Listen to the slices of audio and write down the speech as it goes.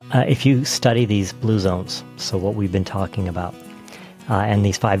if you study these blue zones, so what we've been talking about, and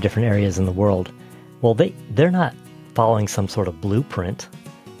these 5 different areas in the world, well, they're not following some sort of blueprint.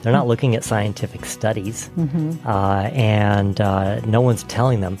 They're not looking at scientific studies, and no one's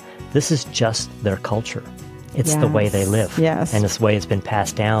telling them. This is just their culture. It's the way they live. Yes. And this way it's been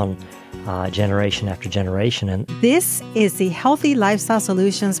passed down generation after generation. And this is the Healthy Lifestyle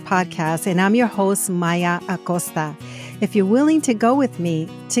Solutions podcast, and I'm your host, Maya Acosta. If you're willing to go with me,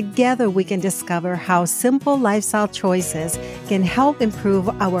 together we can discover how simple lifestyle choices can help improve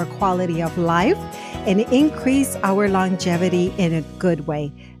our quality of life and increase our longevity in a good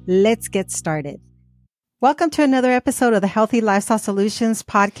way. Let's get started. Welcome to another episode of the Healthy Lifestyle Solutions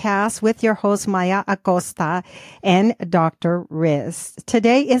podcast with your host, Maya Acosta and Dr. Riz.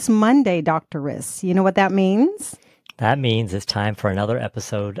 Today is Monday, Dr. Riz. You know what that means? that means it's time for another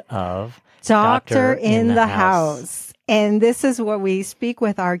episode of Doctor in the House. And this is where we speak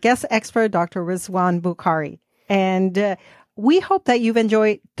with our guest expert, Dr. Rizwan Bukhari. And we hope that you've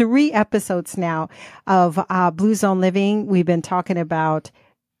enjoyed 3 episodes now of Blue Zone Living. We've been talking about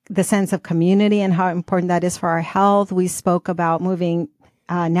the sense of community and how important that is for our health. We spoke about moving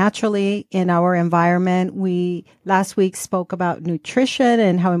naturally in our environment. We last week spoke about nutrition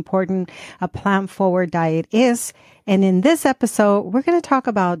and how important a plant-forward diet is. And in this episode, we're going to talk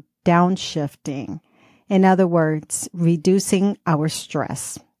about downshifting. In other words, reducing our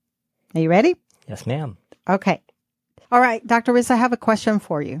stress. Are you ready? Yes, ma'am. Okay. All right, Dr. Riz, I have a question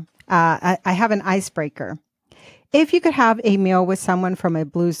for you. I have an icebreaker. If you could have a meal with someone from a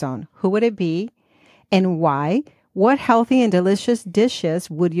blue zone, who would it be and why? What healthy and delicious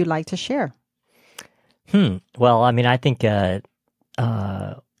dishes would you like to share? Well, I mean, I think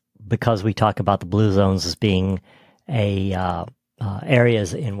because we talk about the blue zones as being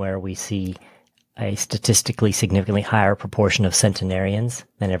areas in where we see a statistically significantly higher proportion of centenarians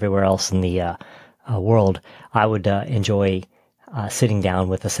than everywhere else in the world, I would enjoy sitting down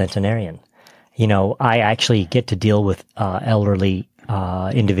with a centenarian. You know, I actually get to deal with elderly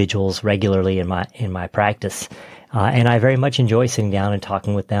individuals regularly in my practice, and I very much enjoy sitting down and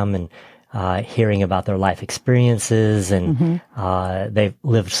talking with them and hearing about their life experiences. And they've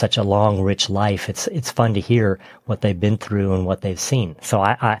lived such a long, rich life. It's fun to hear what they've been through and what they've seen. So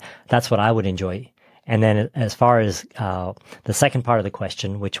I that's what I would enjoy. And then as far as the second part of the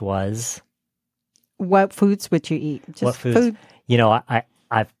question, which was, what foods would you eat? Just what foods? Food. You know,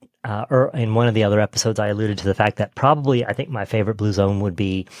 I've in one of the other episodes, I alluded to the fact that probably I think my favorite blue zone would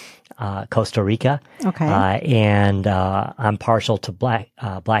be Costa Rica. Okay. And I'm partial to black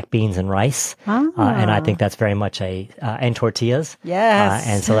beans and rice. And I think that's very much and tortillas. Yes.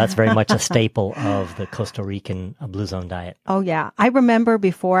 And so that's very much a staple of the Costa Rican blue zone diet. Oh, yeah. I remember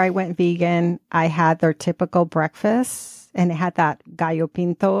before I went vegan, I had their typical breakfast. And it had that gallo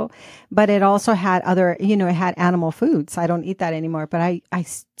pinto, but it also had other, it had animal foods. I don't eat that anymore, but I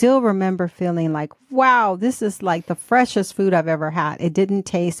still remember feeling like, wow, this is like the freshest food I've ever had. It didn't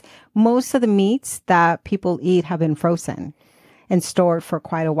taste, most of the meats that people eat have been frozen and stored for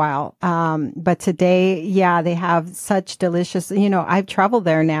quite a while. But today, yeah, they have such delicious, I've traveled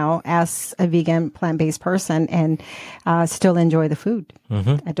there now as a vegan plant-based person and still enjoy the food.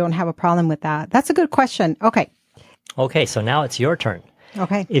 Mm-hmm. I don't have a problem with that. That's a good question. Okay, so now it's your turn.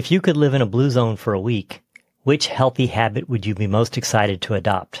 Okay. If you could live in a blue zone for a week, which healthy habit would you be most excited to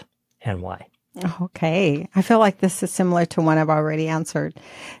adopt and why? Okay. I feel like this is similar to one I've already answered.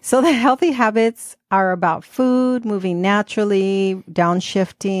 So the healthy habits are about food, moving naturally,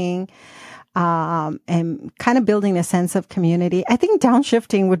 downshifting, and kind of building a sense of community. I think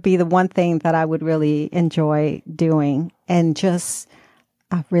downshifting would be the one thing that I would really enjoy doing, and just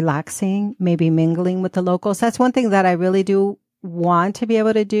relaxing, maybe mingling with the locals. That's one thing that I really do want to be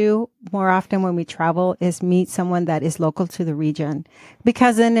able to do more often when we travel, is meet someone that is local to the region,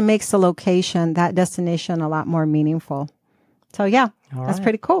 because then it makes the location, that destination, a lot more meaningful. So yeah, that's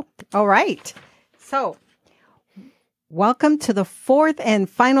pretty cool. All right. So welcome to the 4th and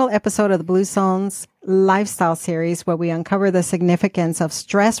final episode of the Blue Zones Lifestyle Series, where we uncover the significance of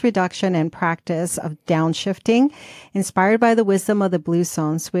stress reduction and practice of downshifting. Inspired by the wisdom of the Blue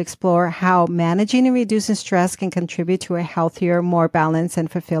Zones, we explore how managing and reducing stress can contribute to a healthier, more balanced,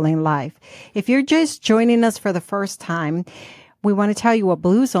 and fulfilling life. If you're just joining us for the first time, we want to tell you what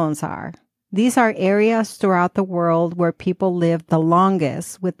Blue Zones are. These are areas throughout the world where people live the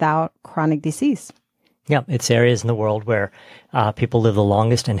longest without chronic disease. Yeah, it's areas in the world where people live the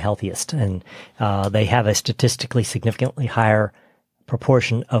longest and healthiest, and they have a statistically significantly higher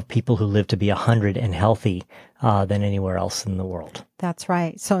proportion of people who live to be 100 and healthy than anywhere else in the world. That's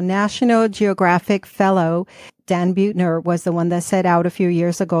right. So National Geographic fellow Dan Buettner was the one that set out a few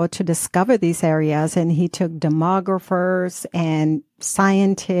years ago to discover these areas. And he took demographers and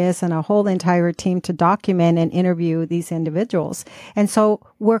scientists and a whole entire team to document and interview these individuals. And so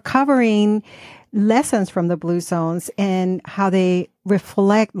we're covering lessons from the blue zones and how they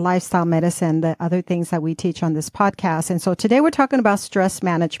reflect lifestyle medicine, the other things that we teach on this podcast. And so today we're talking about stress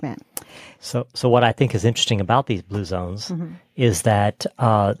management. So what I think is interesting about these blue zones is that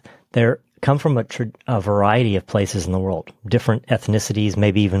they're come from a variety of places in the world, different ethnicities,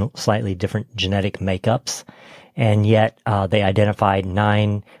 maybe even slightly different genetic makeups, and yet they identified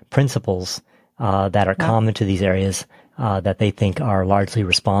 9 principles that are common to these areas that they think are largely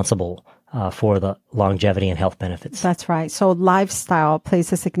responsible for the longevity and health benefits. That's right. So lifestyle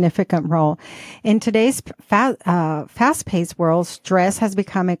plays a significant role. In today's fast-paced world, stress has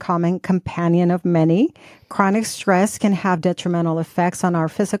become a common companion of many. Chronic stress can have detrimental effects on our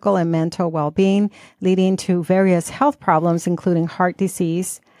physical and mental well-being, leading to various health problems, including heart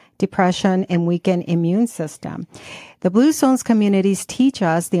disease, depression, and weakened immune system. The Blue Zones communities teach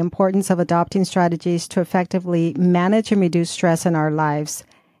us the importance of adopting strategies to effectively manage and reduce stress in our lives.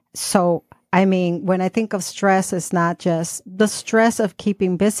 So, I mean, when I think of stress, it's not just the stress of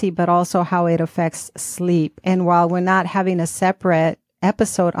keeping busy, but also how it affects sleep. And while we're not having a separate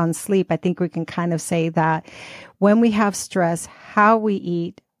episode on sleep, I think we can kind of say that when we have stress, how we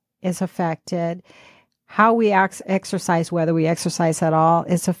eat is affected. How we exercise, whether we exercise at all,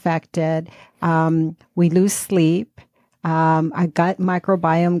 is affected. We lose sleep. Our gut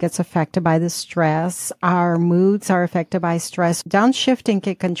microbiome gets affected by the stress. Our moods are affected by stress. Downshifting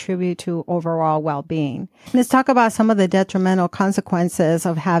can contribute to overall well-being. Let's talk about some of the detrimental consequences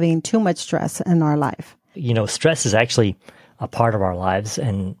of having too much stress in our life. You know, stress is actually a part of our lives,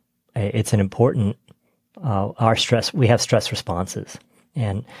 and it's an important, we have stress responses.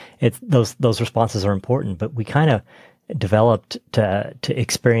 And those responses are important, but we kind of developed to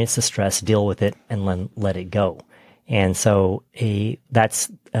experience the stress, deal with it, and let it go. And so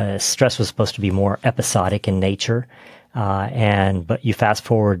stress was supposed to be more episodic in nature. But you fast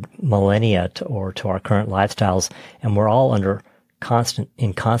forward millennia to our current lifestyles, and we're all under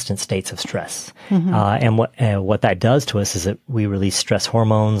constant states of stress. And what that does to us is that we release stress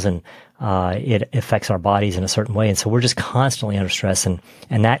hormones, and it affects our bodies in a certain way. And so we're just constantly under stress, and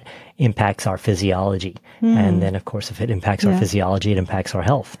that impacts our physiology. And then, of course, if it impacts our physiology, it impacts our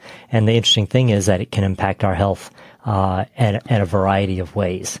health. And the interesting thing is that it can impact our health at a variety of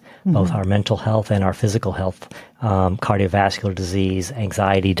ways, both our mental health and our physical health, cardiovascular disease,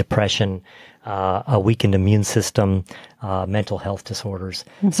 anxiety, depression, a weakened immune system, mental health disorders.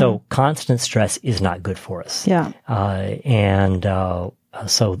 So constant stress is not good for us.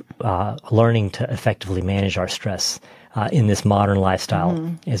 So learning to effectively manage our stress in this modern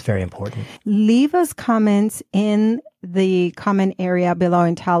lifestyle is very important. Leave us comments in the comment area below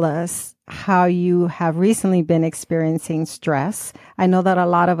and tell us how you have recently been experiencing stress. I know that a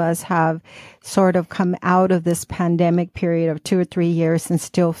lot of us have sort of come out of this pandemic period of 2 or 3 years and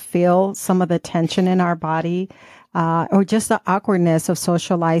still feel some of the tension in our body, or just the awkwardness of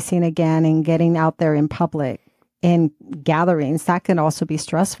socializing again and getting out there in public in gatherings. That can also be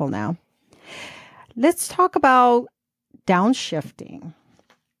stressful now. Let's talk about downshifting.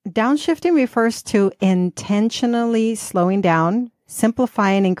 Downshifting refers to intentionally slowing down,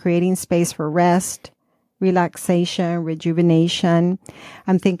 simplifying and creating space for rest, relaxation, rejuvenation.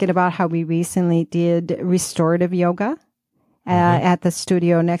 I'm thinking about how we recently did restorative yoga at the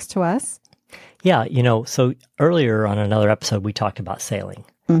studio next to us. Yeah, so earlier on another episode, we talked about sailing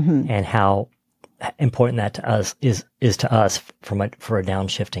and how important that to us is to us for a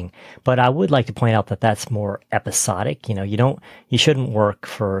downshifting. But I would like to point out that that's more episodic. You shouldn't work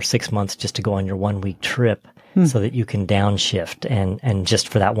for 6 months just to go on your 1 week trip so that you can downshift. And just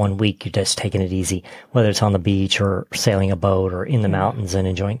for that 1 week, you're just taking it easy, whether it's on the beach or sailing a boat or in the mountains and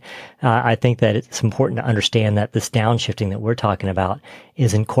enjoying. I think that it's important to understand that this downshifting that we're talking about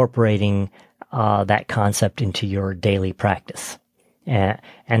is incorporating that concept into your daily practice. And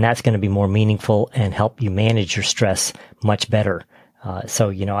that's going to be more meaningful and help you manage your stress much better. So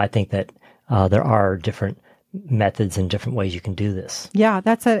I think that there are different methods and different ways you can do this. Yeah,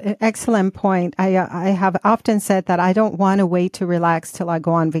 that's an excellent point. I have often said that I don't want to wait to relax till I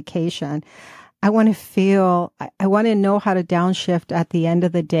go on vacation. I want to feel, I want to know how to downshift at the end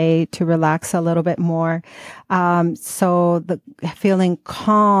of the day to relax a little bit more. So the feeling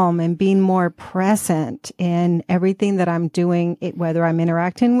calm and being more present in everything that I'm doing, whether I'm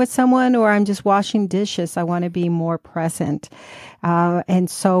interacting with someone or I'm just washing dishes, I want to be more present. And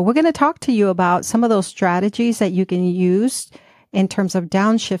so we're going to talk to you about some of those strategies that you can use in terms of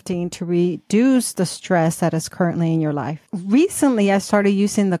downshifting to reduce the stress that is currently in your life. Recently, I started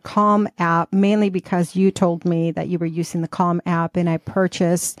using the Calm app, mainly because you told me that you were using the Calm app, and I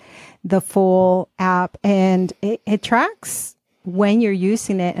purchased the full app, and it tracks when you're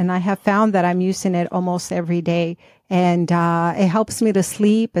using it. And I have found that I'm using it almost every day, and it helps me to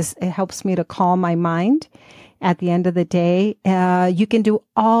sleep. It helps me to calm my mind. At the end of the day, you can do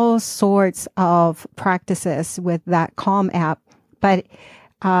all sorts of practices with that Calm app. But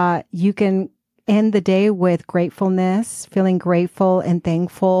you can end the day with gratefulness, feeling grateful and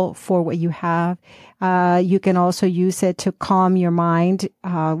thankful for what you have. You can also use it to calm your mind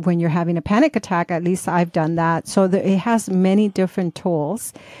when you're having a panic attack. At least I've done that. So it has many different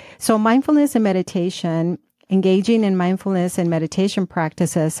tools. So mindfulness and meditation, engaging in mindfulness and meditation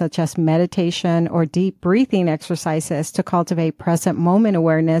practices such as meditation or deep breathing exercises to cultivate present moment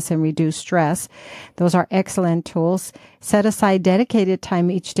awareness and reduce stress. Those are excellent tools. Set aside dedicated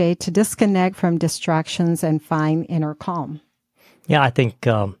time each day to disconnect from distractions and find inner calm. Yeah, I think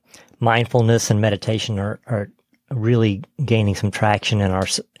mindfulness and meditation are really gaining some traction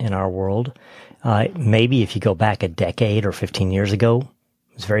in our world. Maybe if you go back a decade or 15 years ago,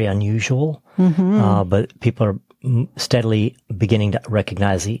 it's very unusual, but people are steadily beginning to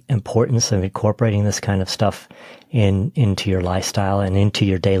recognize the importance of incorporating this kind of stuff into your lifestyle and into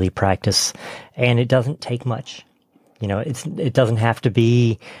your daily practice. And it doesn't take much. It doesn't have to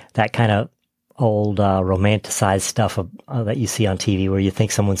be that kind of old romanticized stuff that you see on TV where you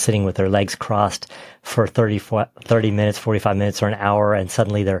think someone's sitting with their legs crossed for 30 minutes, 45 minutes, or an hour, and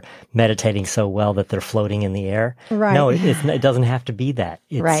suddenly they're meditating so well that they're floating in the air. Right. No, it doesn't have to be that.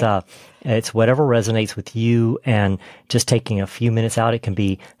 It's, right. It's whatever resonates with you, and just taking a few minutes out. It can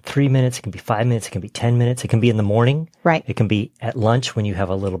be 3 minutes, it can be 5 minutes, it can be 10 minutes, it can be in the morning. Right. It can be at lunch when you have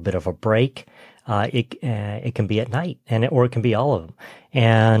a little bit of a break. It can be at night, or it can be all of them.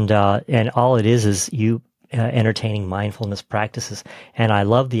 And all it is you entertaining mindfulness practices. And I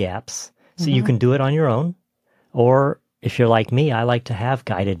love the apps. So you can do it on your own, or if you're like me, I like to have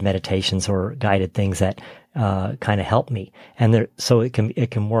guided meditations or guided things that kind of help me. And so it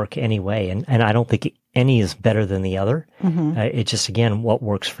can work any way. And I don't think any is better than the other. It's just, again, what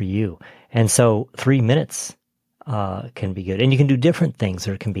works for you. And so 3 minutes can be good. And you can do different things.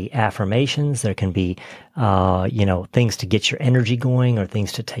 There can be affirmations. There can be, things to get your energy going, or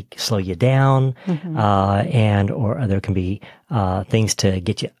things to slow you down. Or there can be, things to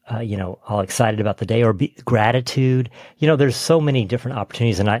get you, all excited about the day, or gratitude. There's so many different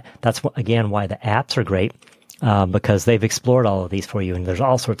opportunities. And that's again why the apps are great. Because they've explored all of these for you, and there's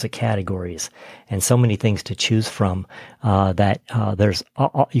all sorts of categories and so many things to choose from that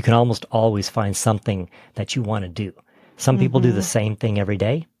you can almost always find something that you want to do. Some people do the same thing every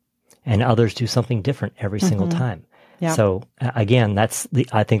day, and others do something different every single time. Yep. So again, I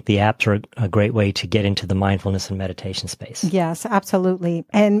think the apps are a great way to get into the mindfulness and meditation space. Yes, absolutely.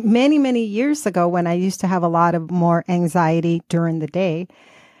 And many, many years ago, when I used to have a lot of more anxiety during the day,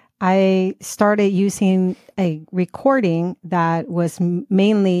 I started using a recording that was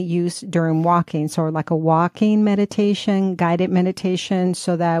mainly used during walking. So like a walking meditation, guided meditation,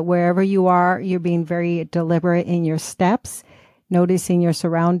 so that wherever you are, you're being very deliberate in your steps, noticing your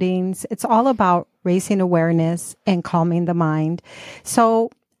surroundings. It's all about raising awareness and calming the mind.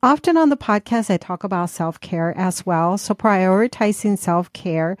 So often on the podcast, I talk about self-care as well. So prioritizing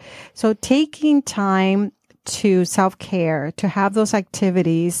self-care. So taking time to self-care, to have those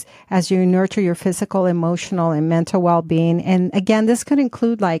activities as you nurture your physical, emotional, and mental well-being. And again, this could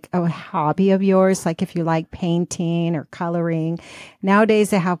include like a hobby of yours, like if you like painting or coloring. Nowadays,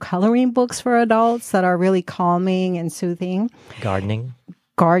 they have coloring books for adults that are really calming and soothing. Gardening,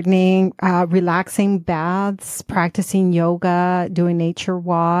 relaxing baths, practicing yoga, doing nature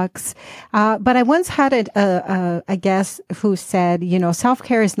walks. But I once had a guest who said,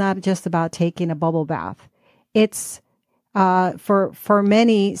 self-care is not just about taking a bubble bath. It's, for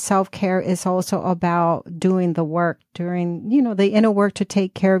many, self-care is also about doing the work, the inner work to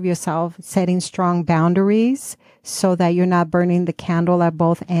take care of yourself, setting strong boundaries so that you're not burning the candle at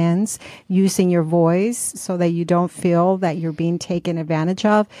both ends, using your voice so that you don't feel that you're being taken advantage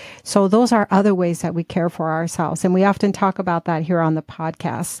of. So those are other ways that we care for ourselves. And we often talk about that here on the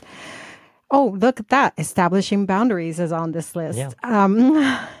podcast. Oh, look at that. Establishing boundaries is on this list. Yeah.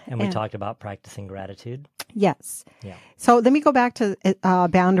 And we talked about practicing gratitude. Yes. Yeah. So let me go back to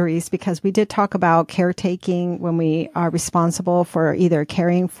boundaries, because we did talk about caretaking when we are responsible for either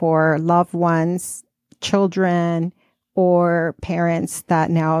caring for loved ones, children, or parents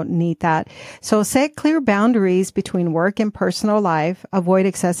that now need that. So set clear boundaries between work and personal life, avoid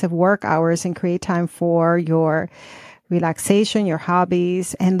excessive work hours, and create time for your relaxation, your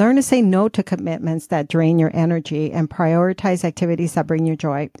hobbies, and learn to say no to commitments that drain your energy, and prioritize activities that bring you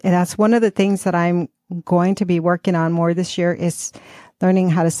joy. And that's one of the things that I'm going to be working on more this year, is learning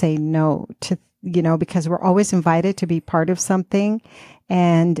how to say no to, because we're always invited to be part of something,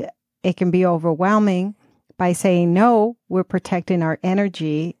 and it can be overwhelming. By saying no, we're protecting our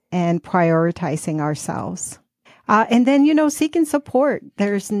energy and prioritizing ourselves. And then, seeking support.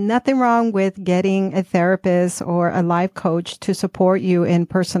 There's nothing wrong with getting a therapist or a life coach to support you in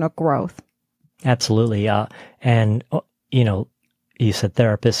personal growth. Absolutely. And, you said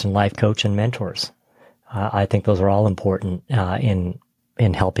therapists and life coach and mentors. I think those are all important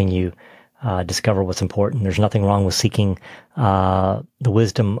in helping you discover what's important. There's nothing wrong with seeking the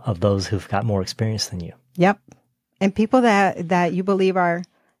wisdom of those who've got more experience than you. Yep. And people that you believe are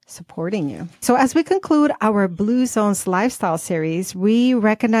supporting you. So as we conclude our Blue Zones lifestyle series, we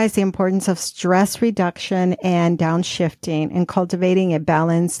recognize the importance of stress reduction and downshifting in cultivating a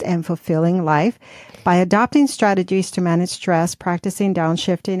balanced and fulfilling life. By adopting strategies to manage stress, practicing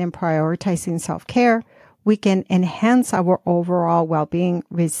downshifting, and prioritizing self-care, we can enhance our overall well-being,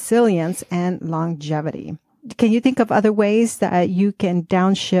 resilience, and longevity. Can you think of other ways that you can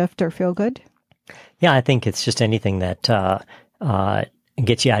downshift or feel good? Yeah, I think it's just anything that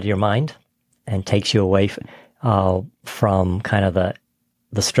gets you out of your mind and takes you away from kind of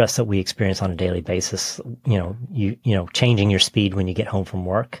the stress that we experience on a daily basis. Changing your speed when you get home from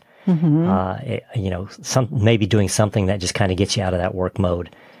work. Mm-hmm. Maybe doing something that just kind of gets you out of that work mode.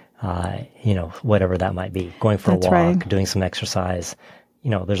 Whatever that might be. Going for a walk, right. Doing some exercise.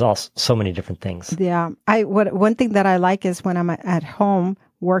 There's all so many different things. Yeah. One thing that I like is when I'm at home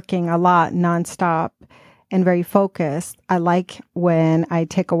working a lot nonstop and very focused. I like when I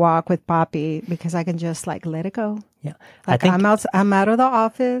take a walk with Poppy, because I can just let it go. Yeah. I'm out of the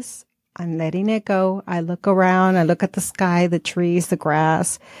office. I'm letting it go. I look around. I look at the sky, the trees, the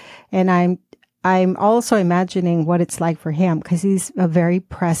grass, and I'm also imagining what it's like for him, because he's a very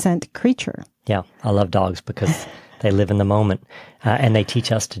present creature. Yeah. I love dogs because they live in the moment, and they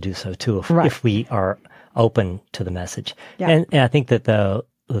teach us to do so too if we are open to the message. Yeah. And I think that the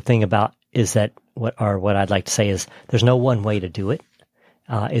thing about is that what I'd like to say is there's no one way to do it.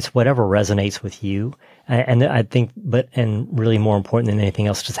 It's whatever resonates with you. And I think, and really more important than anything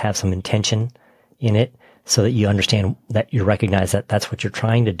else, just have some intention in it so that you understand that you recognize that that's what you're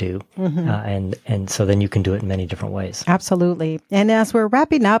trying to do. Mm-hmm. And so then you can do it in many different ways. Absolutely. And as we're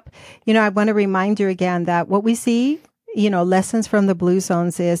wrapping up, I want to remind you again that what we see, lessons from the Blue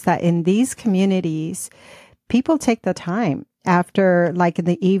Zones is that in these communities, people take the time after, in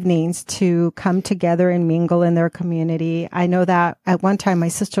the evenings, to come together and mingle in their community. I know that at one time my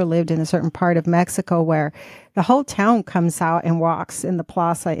sister lived in a certain part of Mexico where the whole town comes out and walks in the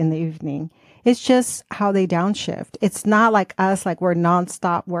plaza in the evening. It's just how they downshift. It's not like us, we're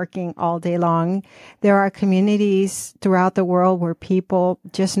nonstop working all day long. There are communities throughout the world where people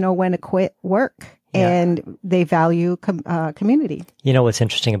just know when to quit work. Yeah. And they value community. What's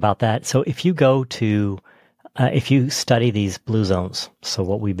interesting about that? So if you go to if you study these Blue Zones, so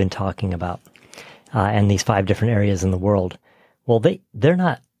what we've been talking about, and these 5 different areas in the world, well, they're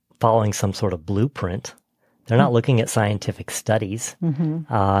not following some sort of blueprint. They're not looking at scientific studies,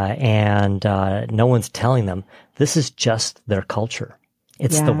 and no one's telling them. This is just their culture.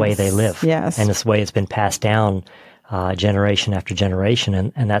 It's the way they live, and it's the way it's been passed down generation after generation,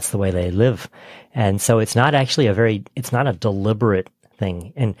 and that's the way they live. And so it's not actually it's not a deliberate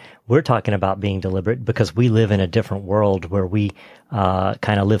thing. And we're talking about being deliberate because we live in a different world where we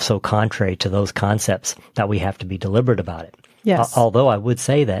kind of live so contrary to those concepts that we have to be deliberate about it. Yes. Although I would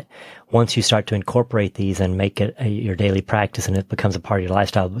say that once you start to incorporate these and make it your daily practice and it becomes a part of your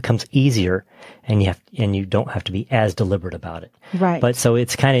lifestyle, it becomes easier, and you don't have to be as deliberate about it. Right. But so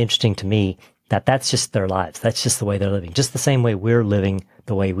it's kind of interesting to me that that's just their lives. That's just the way they're living. Just the same way we're living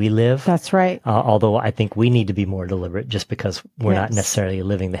the way we live. That's right. Although I think we need to be more deliberate just because we're not necessarily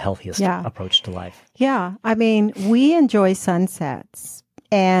living the healthiest approach to life. Yeah. I mean, we enjoy sunsets,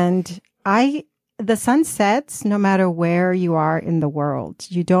 and the sun sets no matter where you are in the world.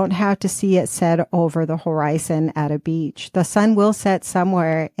 You don't have to see it set over the horizon at a beach. The sun will set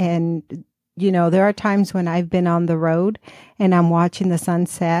somewhere. And, there are times when I've been on the road and I'm watching the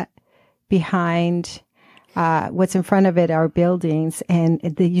sunset behind what's in front of it are buildings, and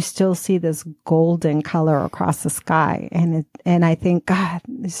you still see this golden color across the sky. And I think, God,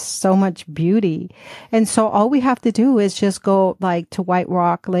 there's so much beauty. And so all we have to do is just go like to White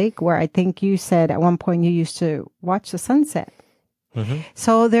Rock Lake, where I think you said at one point you used to watch the sunset. Mm-hmm.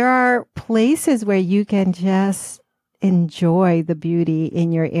 So there are places where you can just enjoy the beauty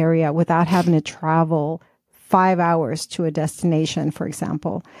in your area without having to travel 5 hours to a destination, for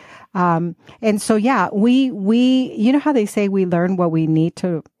example. And so, yeah, we, you know how they say we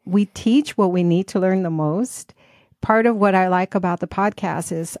teach what we need to learn the most. Part of what I like about the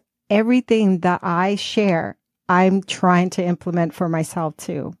podcast is everything that I share, I'm trying to implement for myself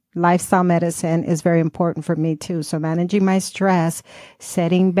too. Lifestyle medicine is very important for me too. So managing my stress,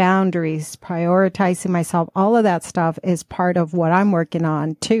 setting boundaries, prioritizing myself, all of that stuff is part of what I'm working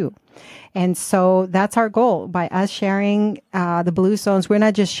on too. And so that's our goal. By us sharing the blue zones, we're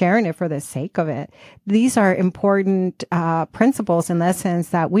not just sharing it for the sake of it. These are important principles and lessons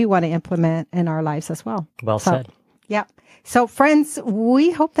that we want to implement in our lives as well. Well said. Yeah. So friends, we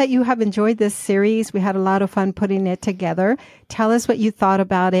hope that you have enjoyed this series. We had a lot of fun putting it together. Tell us what you thought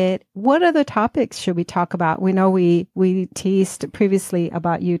about it. What other topics should we talk about? We know we teased previously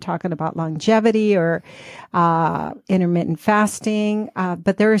about you talking about longevity or intermittent fasting,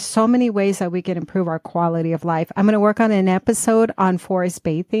 but there are so many ways that we can improve our quality of life. I'm going to work on an episode on forest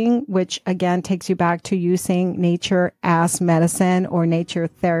bathing, which again takes you back to using nature as medicine or nature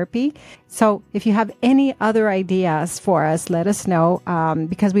therapy. So if you have any other ideas for us, let us know,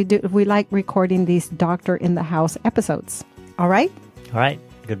 because we like recording these doctor in the house episodes. All right? All right.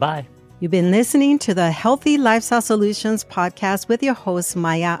 Goodbye. You've been listening to the Healthy Lifestyle Solutions podcast with your host,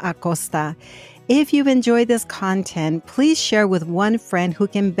 Maya Acosta. If you've enjoyed this content, please share with one friend who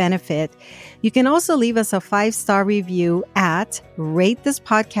can benefit. You can also leave us a 5-star review at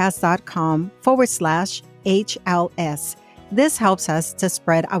ratethispodcast.com/HLS. This helps us to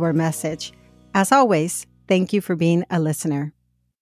spread our message. As always, thank you for being a listener.